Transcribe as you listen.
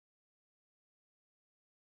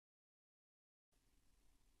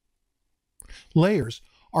Layers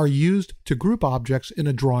are used to group objects in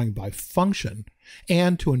a drawing by function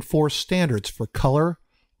and to enforce standards for color,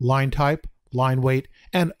 line type, line weight,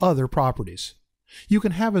 and other properties. You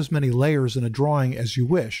can have as many layers in a drawing as you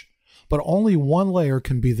wish, but only one layer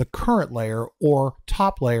can be the current layer or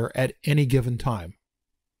top layer at any given time.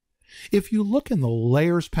 If you look in the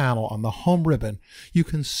Layers panel on the Home ribbon, you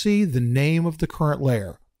can see the name of the current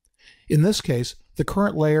layer. In this case, the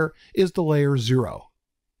current layer is the layer 0.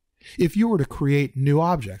 If you were to create new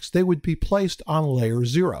objects, they would be placed on layer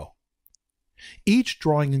 0. Each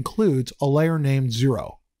drawing includes a layer named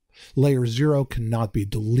 0. Layer 0 cannot be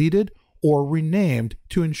deleted or renamed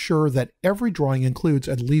to ensure that every drawing includes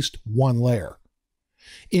at least one layer.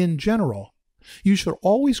 In general, you should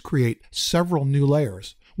always create several new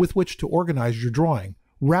layers with which to organize your drawing,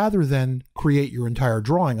 rather than create your entire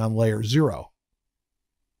drawing on layer 0.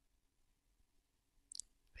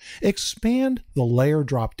 Expand the Layer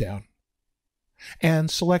drop-down and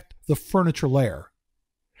select the Furniture layer.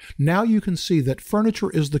 Now you can see that Furniture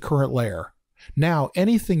is the current layer. Now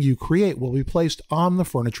anything you create will be placed on the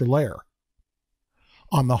Furniture layer.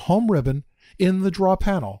 On the Home ribbon, in the Draw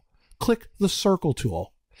panel, click the Circle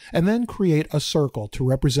tool, and then create a circle to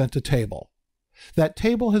represent a table. That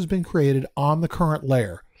table has been created on the current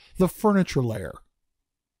layer, the Furniture layer.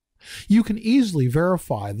 You can easily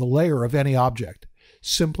verify the layer of any object.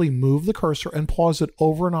 Simply move the cursor and pause it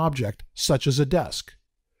over an object, such as a desk.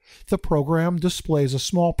 The program displays a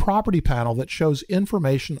small property panel that shows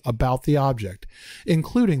information about the object,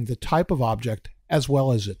 including the type of object, as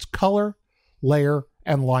well as its color, layer,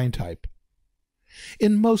 and line type.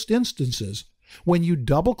 In most instances, when you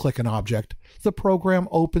double-click an object, the program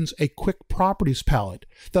opens a Quick Properties palette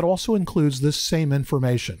that also includes this same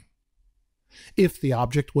information. If the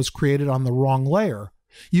object was created on the wrong layer,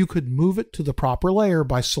 you could move it to the proper layer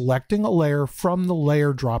by selecting a layer from the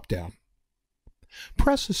Layer drop-down.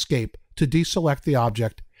 Press Escape to deselect the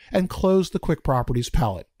object and close the Quick Properties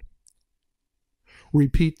palette.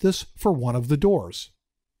 Repeat this for one of the doors.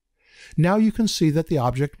 Now you can see that the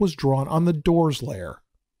object was drawn on the Doors layer.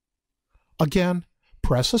 Again,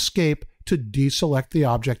 press Escape to deselect the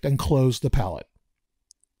object and close the palette.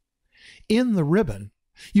 In the ribbon,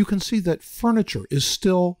 you can see that Furniture is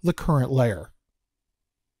still the current layer.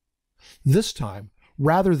 This time,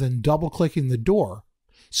 rather than double-clicking the door,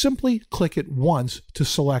 simply click it once to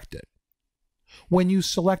select it. When you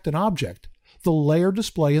select an object, the layer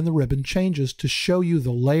display in the ribbon changes to show you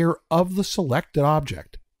the layer of the selected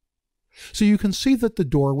object. So you can see that the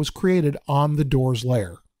door was created on the Doors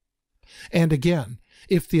layer. And again,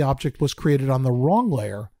 if the object was created on the wrong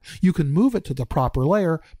layer, you can move it to the proper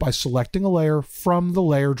layer by selecting a layer from the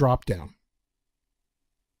Layer drop-down.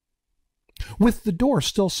 With the door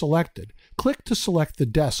still selected, click to select the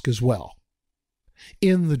desk as well.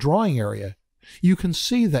 In the drawing area, you can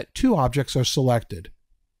see that two objects are selected.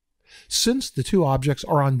 Since the two objects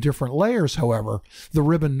are on different layers, however, the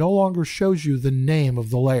ribbon no longer shows you the name of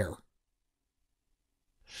the layer.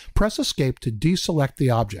 Press Escape to deselect the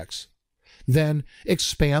objects. Then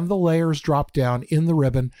expand the Layers drop-down in the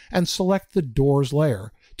ribbon and select the Doors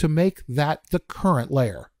layer to make that the current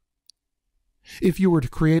layer. If you were to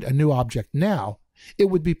create a new object now, it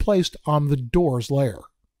would be placed on the Doors layer.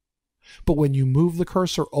 But when you move the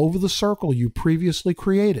cursor over the circle you previously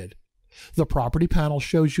created, the property panel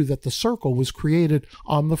shows you that the circle was created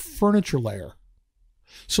on the Furniture layer.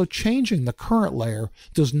 So changing the current layer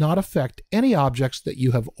does not affect any objects that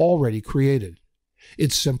you have already created.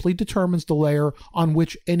 It simply determines the layer on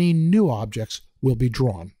which any new objects will be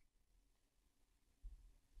drawn.